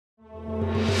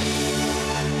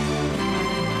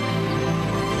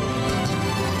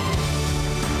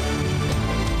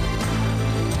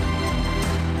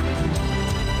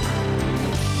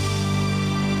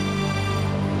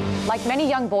Like many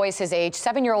young boys his age,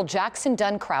 7-year-old Jackson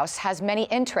Dunn Krause has many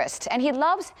interests, and he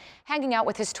loves hanging out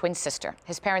with his twin sister.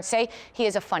 His parents say he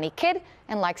is a funny kid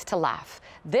and likes to laugh.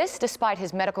 This, despite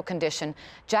his medical condition.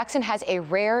 Jackson has a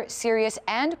rare, serious,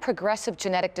 and progressive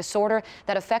genetic disorder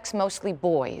that affects mostly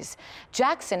boys.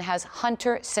 Jackson has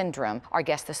Hunter syndrome. Our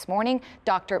guest this morning,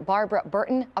 Dr. Barbara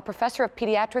Burton, a professor of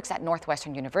pediatrics at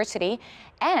Northwestern University,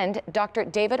 and Dr.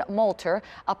 David Molter,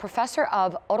 a professor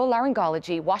of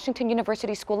otolaryngology, Washington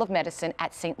University School of Medicine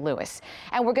at St. Louis.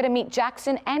 And we're going to meet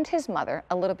Jackson and his mother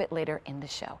a little bit later in the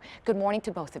show. Good morning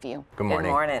to both of you. Good morning.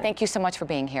 Good morning. Thank you so much for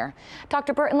being here.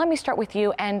 Dr. Burton, let me start with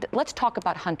you, and let's talk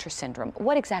about Hunter syndrome.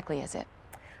 What exactly is it?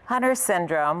 Hunter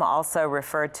syndrome, also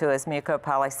referred to as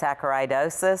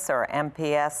Mucopolysaccharidosis or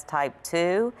MPS type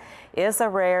II, is a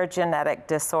rare genetic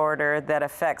disorder that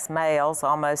affects males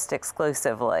almost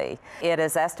exclusively. It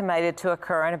is estimated to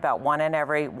occur in about 1 in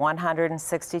every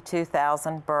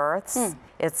 162,000 births.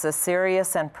 It's a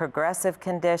serious and progressive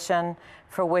condition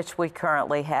for which we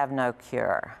currently have no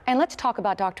cure. And let's talk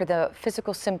about, doctor, the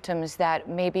physical symptoms that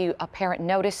maybe a parent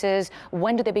notices.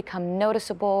 When do they become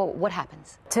noticeable? What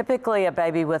happens? Typically, a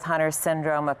baby with Hunter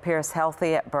syndrome appears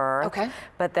healthy at birth,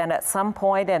 but then at some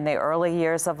point in the early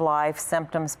years of life,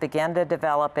 symptoms begin to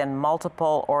develop in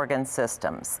multiple organ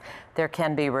systems. There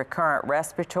can be recurrent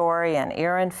respiratory and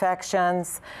ear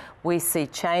infections. We see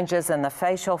changes in the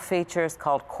facial features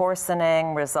called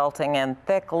coarsening, resulting in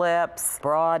thick lips,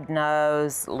 broad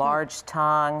nose, large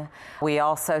tongue. We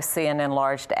also see an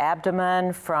enlarged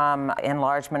abdomen from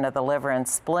enlargement of the liver and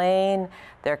spleen.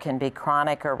 There can be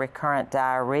chronic or recurrent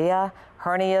diarrhea.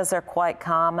 Hernias are quite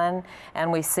common,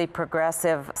 and we see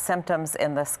progressive symptoms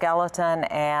in the skeleton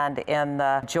and in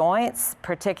the joints,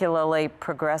 particularly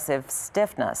progressive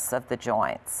stiffness of the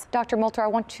joints. Dr. Molter, I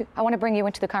want to bring you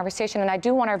into the conversation, and I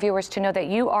do want our viewers to know that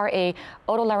you are a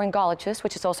otolaryngologist,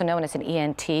 which is also known as an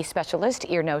ENT specialist,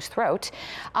 ear, nose, throat.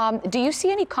 Do you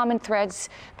see any common threads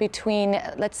between,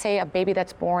 let's say, a baby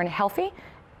that's born healthy,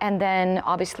 and then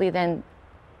obviously then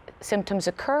symptoms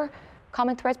occur?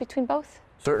 Common threads between both?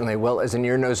 Certainly. Well, as an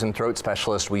ear, nose, and throat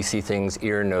specialist, we see things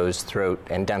ear, nose, throat,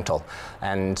 and dental.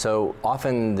 And so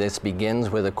often this begins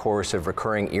with a course of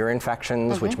recurring ear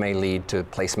infections, which may lead to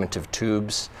placement of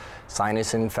tubes,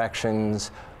 sinus infections,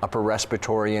 upper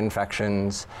respiratory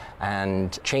infections,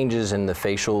 and changes in the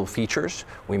facial features.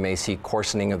 We may see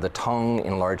coarsening of the tongue,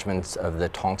 enlargements of the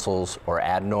tonsils or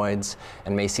adenoids,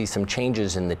 and may see some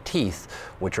changes in the teeth,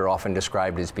 which are often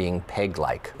described as being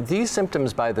peg-like. These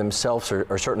symptoms by themselves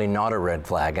are certainly not a red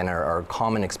flag and are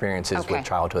common experiences with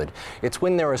childhood. It's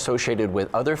when they're associated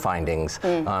with other findings,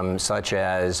 such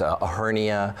as a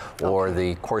hernia or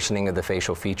the coarsening of the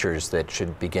facial features, that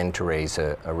should begin to raise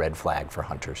a red flag for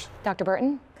Hunters. Dr.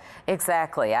 Burton?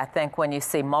 Exactly. I think when you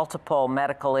see multiple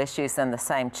medical issues in the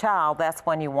same child, that's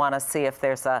when you want to see if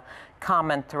there's a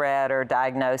common thread or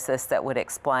diagnosis that would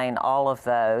explain all of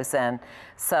those. And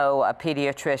so a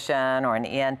pediatrician or an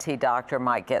ENT doctor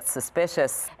might get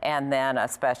suspicious, and then a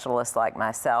specialist like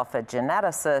myself, a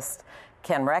geneticist,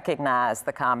 can recognize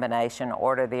the combination,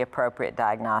 order the appropriate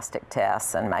diagnostic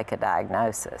tests, and make a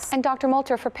diagnosis. And Dr.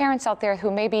 Molter, for parents out there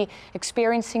who may be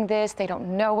experiencing this, they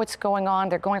don't know what's going on,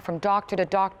 they're going from doctor to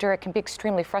doctor, it can be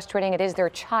extremely frustrating, it is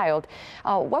their child.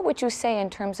 What would you say in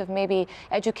terms of maybe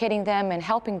educating them and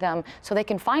helping them so they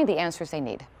can find the answers they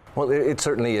need? Well, it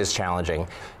certainly is challenging.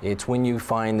 It's when you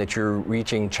find that you're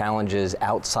reaching challenges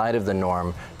outside of the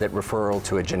norm that referral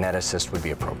to a geneticist would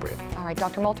be appropriate. All right,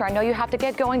 Dr. Molter, I know you have to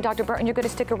get going. Dr. Burton, you're going to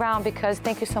stick around because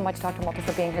thank you so much, Dr. Molter,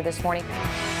 for being here this morning.